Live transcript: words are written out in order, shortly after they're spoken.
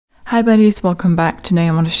Hi buddies, welcome back. Today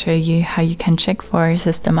I want to show you how you can check for a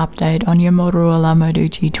system update on your Motorola Moto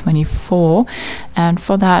G24, and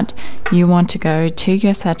for that you want to go to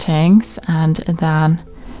your settings and then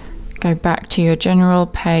go back to your general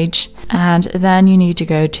page, and then you need to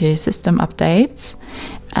go to system updates,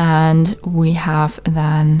 and we have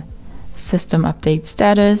then system update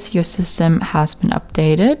status. Your system has been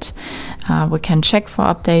updated. We can check for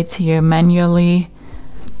updates here manually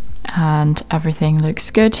and everything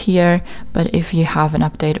looks good here, but if you have an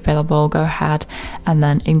update available, go ahead and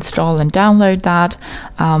then install and download that,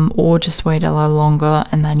 or just wait a little longer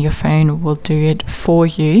and then your phone will do it for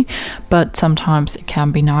you. But sometimes it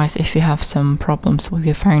can be nice if you have some problems with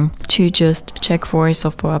your phone to just check for a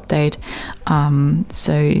software update,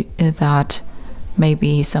 so that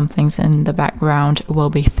maybe some things in the background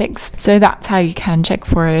will be fixed. So that's how you can check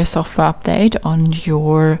for a software update on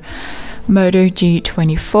your Moto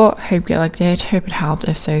G24. Hope you liked it, hope it helped.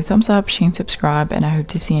 If so, thumbs up, share and subscribe, and I hope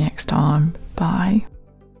to see you next time. Bye.